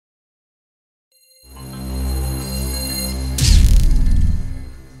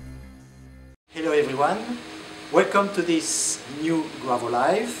everyone, welcome to this new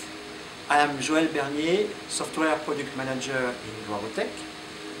Gravolive. I am Joël Bernier, Software Product Manager in Gravotech.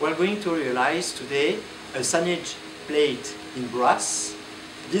 We're going to realize today a signage plate in brass.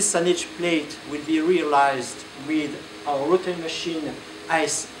 This signage plate will be realized with our rotary machine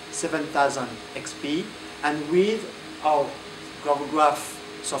IS7000 XP and with our Gravograph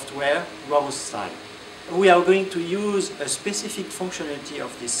software, Gravostyle. We are going to use a specific functionality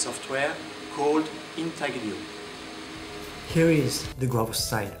of this software called Intaglio. Here is the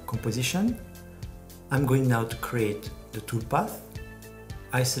Gravostyle composition. I'm going now to create the toolpath.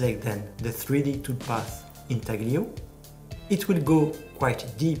 I select then the 3D toolpath Intaglio. It will go quite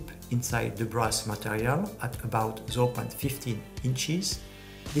deep inside the brass material at about 0.15 inches.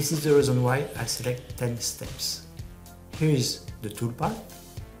 This is the reason why I select 10 steps. Here is the toolpath.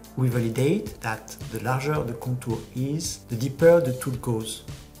 We validate that the larger the contour is, the deeper the tool goes.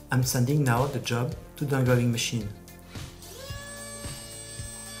 I'm sending now the job to the engraving machine.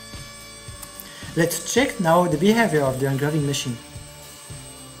 Let's check now the behavior of the engraving machine.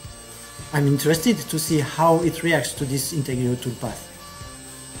 I'm interested to see how it reacts to this Intaglio toolpath.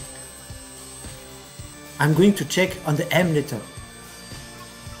 I'm going to check on the Emulator.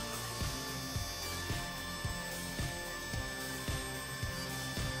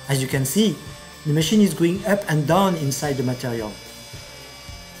 As you can see, the machine is going up and down inside the material.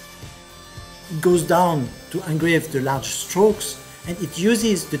 It goes down to engrave the large strokes and it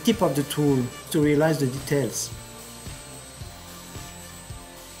uses the tip of the tool to realize the details.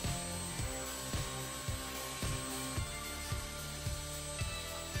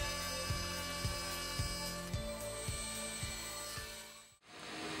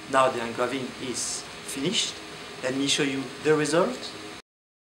 Now the engraving is finished. Let me show you the result.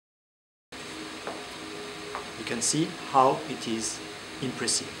 You can see how it is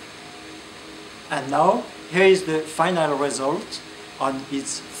impressive. And now, here is the final result on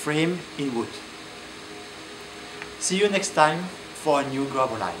its frame in wood. See you next time for a new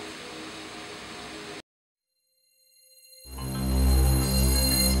Gravolive.